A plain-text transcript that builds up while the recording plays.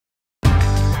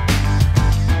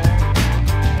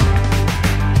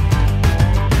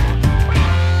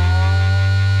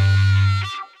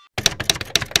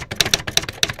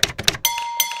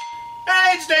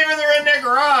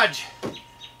garage.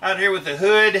 Out here with the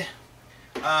hood.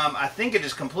 I think it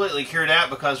is completely cured out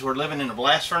because we're living in a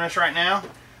blast furnace right now.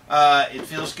 It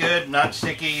feels good, not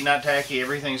sticky, not tacky,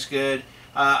 everything's good.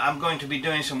 I'm going to be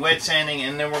doing some wet sanding,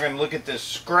 and then we're going to look at this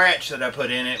scratch that I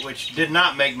put in it, which did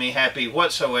not make me happy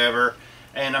whatsoever.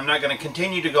 And I'm not going to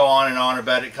continue to go on and on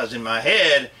about it because in my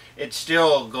head it's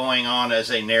still going on as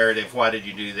a narrative. Why did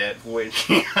you do that?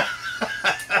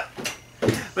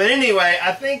 But anyway,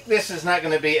 I think this is not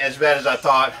going to be as bad as I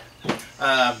thought.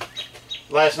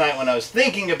 Last night when I was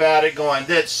thinking about it, going,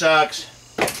 that sucks,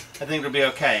 I think it'll be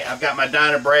okay. I've got my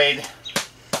Dynabraid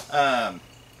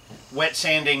wet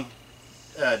sanding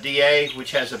DA,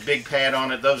 which has a big pad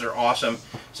on it. Those are awesome.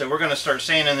 So we're going to start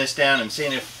sanding this down and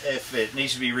seeing if it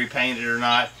needs to be repainted or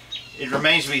not. It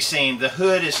remains to be seen. The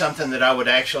hood is something that I would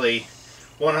actually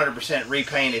 100%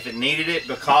 repaint if it needed it,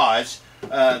 because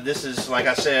this is, like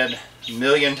I said a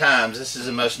million times, this is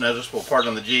the most noticeable part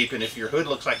on the Jeep, and if your hood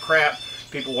looks like crap,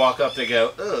 people walk up, they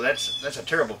go, oh, that's a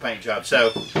terrible paint job.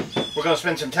 So we're going to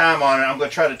spend some time on it. I'm going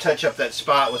to try to touch up that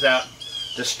spot without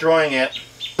destroying it.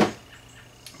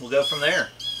 We'll go from there.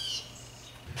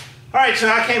 Alright, so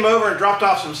I came over and dropped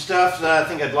off some stuff. I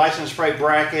think a license plate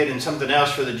bracket and something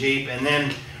else for the Jeep, and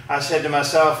then I said to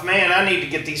myself, man, I need to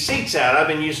get these seats out. I've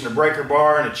been using a breaker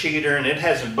bar and a cheater and it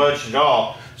hasn't budged at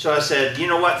all. So I said, you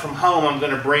know what, from home I'm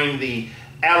going to bring the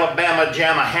Alabama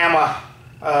Jamma Hammer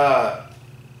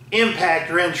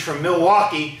impact wrench from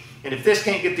Milwaukee, and if this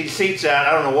can't get these seats out,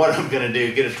 I don't know what I'm going to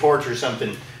do, get a torch or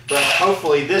something. But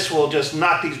hopefully this will just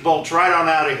knock these bolts right on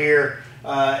out of here,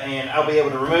 and I'll be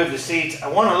able to remove the seats. I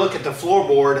want to look at the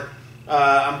floorboard.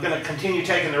 I'm going to continue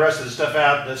taking the rest of the stuff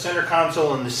out, the center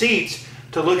console and the seats,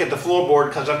 to look at the floorboard,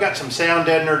 because I've got some sound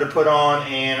deadener to put on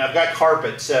and I've got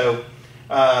carpet. So,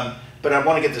 but I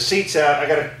want to get the seats out. I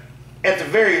got to, at the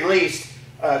very least,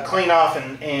 clean off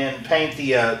and paint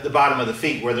the bottom of the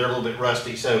feet where they're a little bit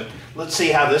rusty. So let's see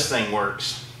how this thing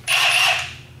works.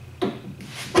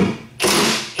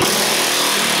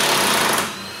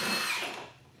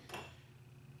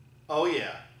 Oh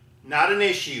yeah, not an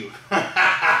issue.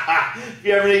 If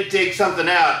you ever need to take something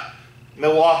out,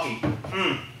 Milwaukee.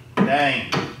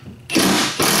 Dang.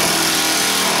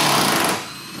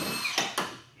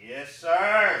 Yes,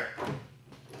 sir.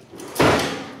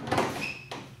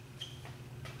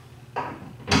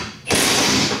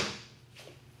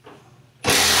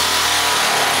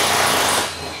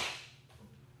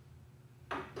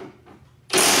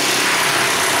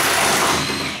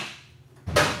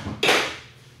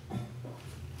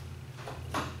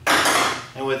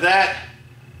 And with that,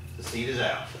 the seat is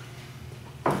out.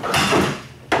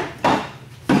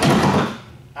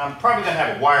 I'm probably going to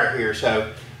have a wire here,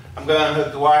 so I'm going to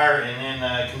unhook the wire and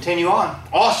then continue on.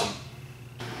 Awesome.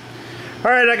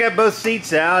 Alright, I got both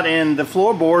seats out, and the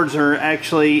floorboards are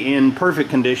actually in perfect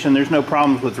condition. There's no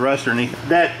problems with rust or anything.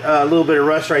 That little bit of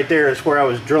rust right there is where I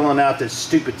was drilling out this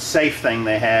stupid safe thing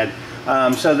they had.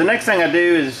 So the next thing I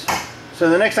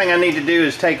need to do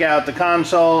is take out the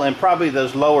console and probably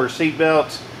those lower seat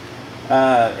belts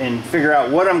and figure out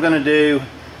what I'm going to do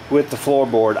with the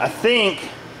floorboard. I think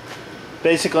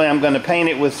basically I'm going to paint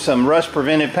it with some rust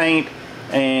preventive paint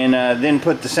and then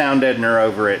put the sound deadener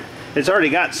over it. It's already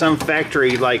got some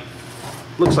factory, like,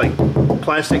 looks like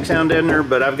plastic sound deadener,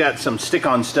 but I've got some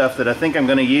stick-on stuff that I think I'm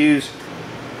going to use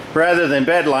rather than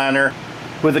bed liner.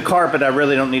 With the carpet I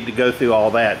really don't need to go through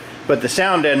all that, but the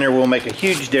sound deadener will make a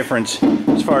huge difference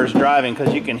as far as driving,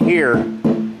 because you can hear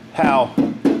how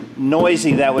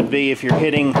noisy that would be if you're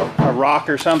hitting a rock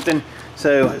or something.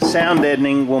 So sound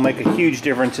deadening will make a huge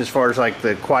difference as far as like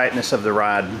the quietness of the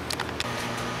ride.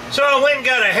 So I went and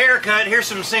got a haircut. Here's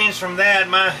some scenes from that.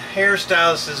 My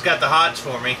hairstylist has got the hots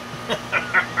for me.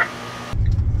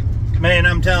 Man,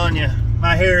 I'm telling you,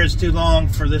 my hair is too long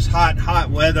for this hot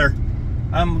weather.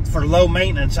 I'm for low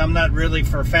maintenance. I'm not really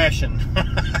for fashion.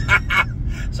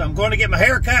 So I'm going to get my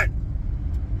hair cut.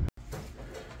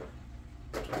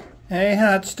 Hey,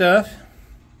 hot stuff.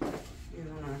 You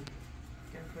want to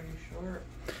get pretty short?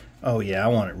 Oh yeah, I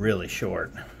want it really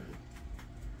short.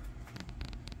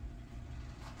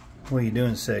 What are you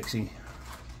doing, sexy?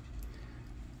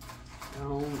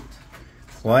 Don't.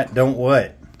 What? Don't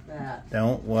what? That.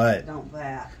 Don't what? Don't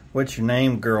that. What's your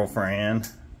name, girlfriend?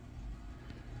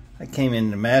 I came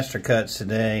into Master Cuts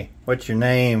today. What's your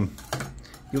name?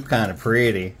 You're kind of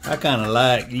pretty. I kind of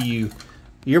like you.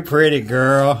 You're pretty,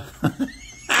 girl.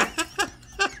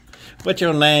 What's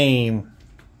your name?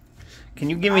 Can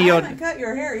you give me I haven't cut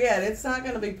your hair yet. It's not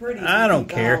going to be pretty. I don't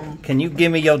care. Can you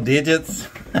give me your digits?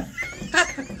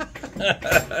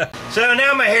 So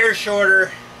now my hair's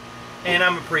shorter, and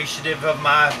I'm appreciative of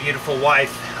my beautiful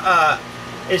wife.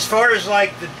 as far as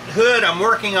like the hood, I'm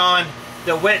working on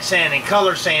the wet sanding,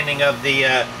 color sanding of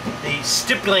the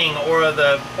stippling or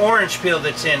the orange peel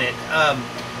that's in it.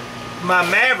 My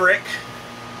Maverick,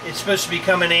 it's supposed to be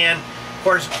coming in. Of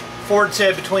course, Ford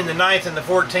said between the 9th and the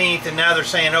 14th, and now they're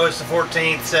saying, oh, it's the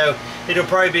 14th, so it'll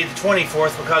probably be the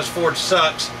 24th because Ford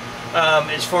sucks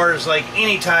as far as like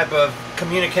any type of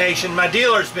communication. My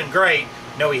dealer's been great.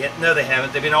 No, they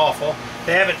haven't. They've been awful.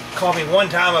 They haven't called me one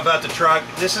time about the truck.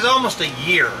 This is almost a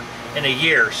year in a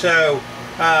year. So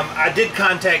I did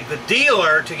contact the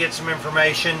dealer to get some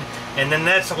information, and then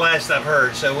that's the last I've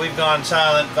heard. So we've gone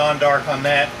silent, gone dark on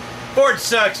that. Ford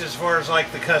sucks as far as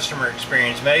like the customer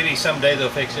experience. Maybe someday they'll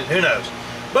fix it. Who knows?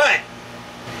 But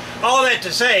all that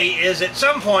to say is at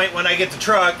some point when I get the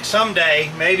truck, someday,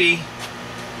 maybe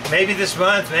this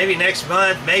month, maybe next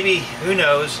month, maybe, who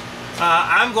knows,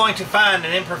 I'm going to find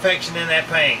an imperfection in that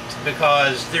paint,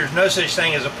 because there's no such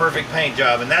thing as a perfect paint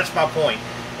job, and that's my point,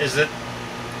 is that,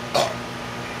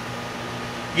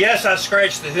 yes, I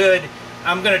scratched the hood,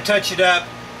 I'm going to touch it up,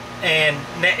 and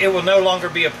it will no longer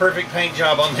be a perfect paint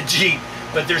job on the Jeep,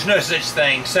 but there's no such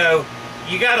thing. So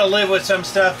you got to live with some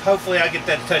stuff. Hopefully I get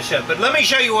that touched up. But let me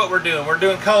show you what we're doing. We're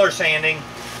doing color sanding.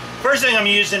 First thing I'm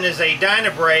using is a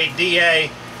Dynabraid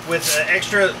DA with an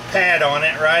extra pad on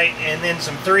it, right? And then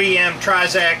some 3M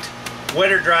Trizact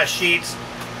wet or dry sheets.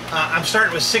 I'm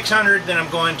starting with 600, then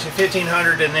I'm going to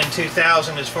 1500, and then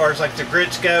 2000 as far as like the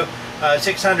grits go.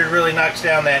 600 really knocks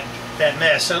down that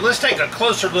mess. So let's take a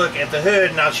closer look at the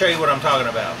hood, and I'll show you what I'm talking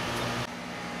about.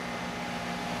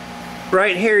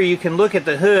 Right here you can look at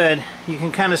the hood. You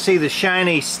can kind of see the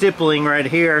shiny stippling right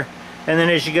here, and then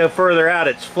as you go further out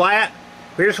it's flat.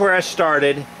 Here's where I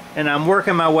started, and I'm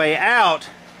working my way out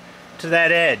to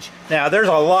that edge. Now there's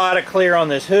a lot of clear on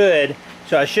this hood,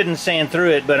 so I shouldn't sand through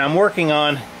it, but I'm working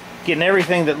on getting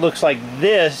everything that looks like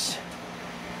this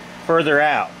further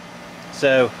out.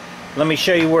 So let me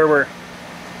show you where we're.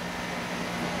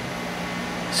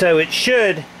 So it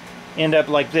should end up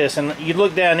like this, and you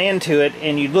look down into it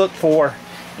and you look for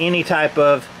any type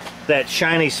of that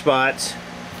shiny spots,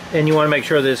 and you want to make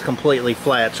sure that it's completely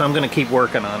flat. So I'm going to keep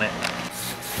working on it.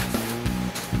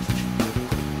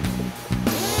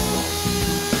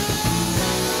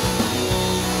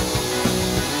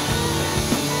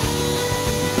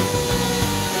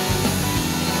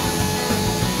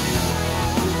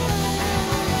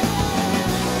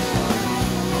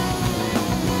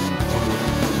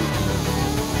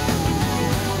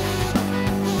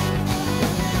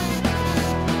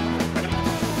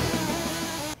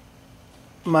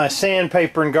 My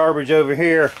sandpaper and garbage over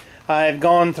here, I've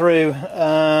gone through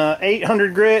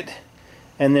 800 grit,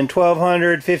 and then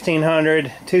 1200,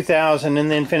 1500, 2000,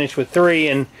 and then finished with 3.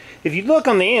 And if you look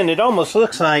on the end, it almost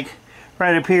looks like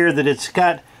right up here that it's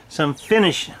got some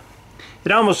finish.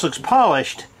 It almost looks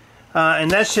polished, and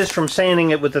that's just from sanding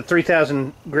it with the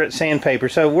 3000 grit sandpaper.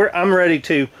 So I'm ready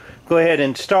to go ahead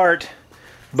and start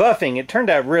buffing. It turned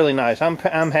out really nice. I'm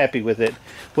happy with it.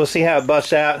 We'll see how it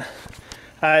buffs out.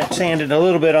 I sanded a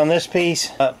little bit on this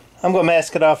piece. I'm going to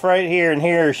mask it off right here and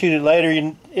here, or shoot it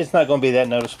later. It's not going to be that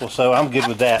noticeable, so I'm good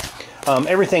with that.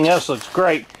 Everything else looks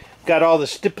great. Got all the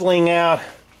stippling out,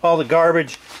 all the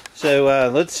garbage. So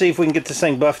let's see if we can get this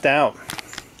thing buffed out.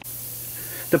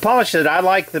 The polish that I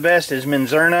like the best is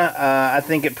Menzerna. I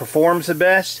think it performs the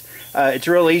best. It's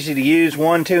real easy to use,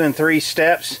 1, 2, and 3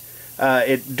 steps.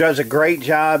 It does a great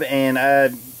job, and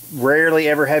I rarely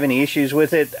ever have any issues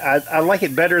with it. I like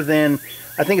it better than,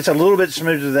 I think it's a little bit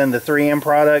smoother than the 3M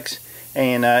products,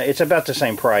 and it's about the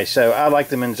same price. So I like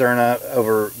the Menzerna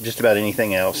over just about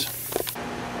anything else.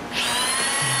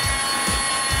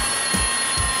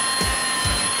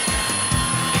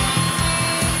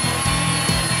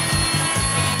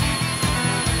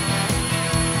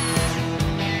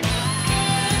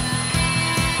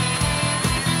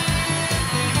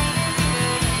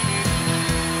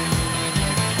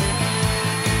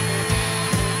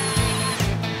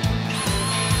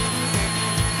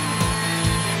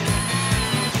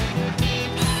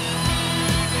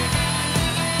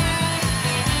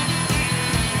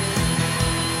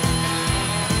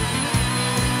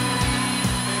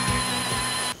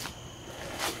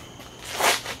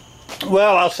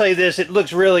 Well, I'll say this, it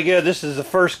looks really good. This is the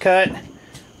first cut.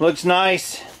 Looks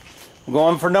nice. I'm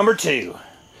going for number 2.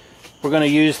 We're going to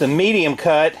use the medium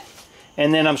cut,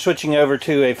 and then I'm switching over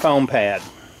to a foam pad.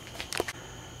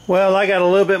 Well, I got a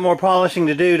little bit more polishing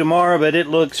to do tomorrow, but it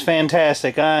looks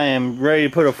fantastic. I am ready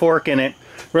to put a fork in it.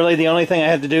 Really, the only thing I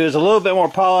have to do is a little bit more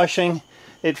polishing.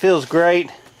 It feels great.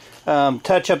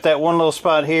 Touch up that one little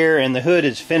spot here, and the hood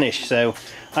is finished, so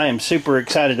I am super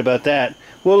excited about that.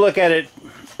 We'll look at it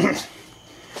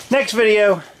next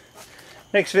video.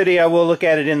 Next video we'll look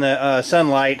at it in the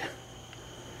sunlight.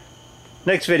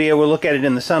 Next video we'll look at it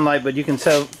in the sunlight, but you can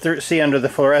see under the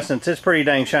fluorescence it's pretty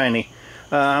dang shiny.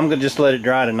 I'm going to just let it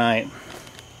dry tonight.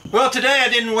 Well, today I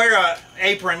didn't wear an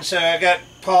apron, so I got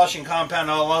polishing compound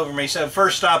all over me. So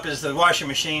first stop is the washing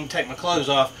machine, take my clothes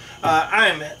off. I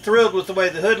am thrilled with the way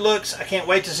the hood looks. I can't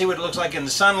wait to see what it looks like in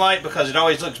the sunlight, because it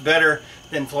always looks better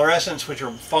than fluorescents, which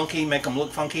are funky, make them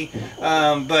look funky.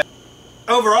 But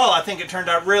overall, I think it turned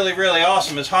out really, really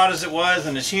awesome. As hot as it was,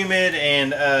 and it's humid,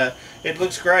 and it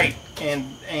looks great,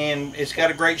 and it's got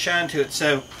a great shine to it.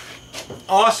 So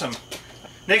awesome.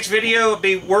 Next video will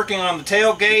be working on the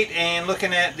tailgate and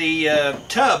looking at the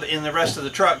tub in the rest of the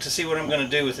truck to see what I'm going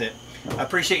to do with it. I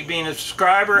appreciate you being a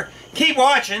subscriber. Keep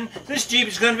watching. This Jeep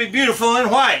is going to be beautiful in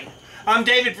white. I'm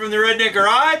David from the Redneck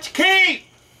Garage. Keep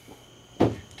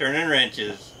turning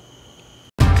wrenches.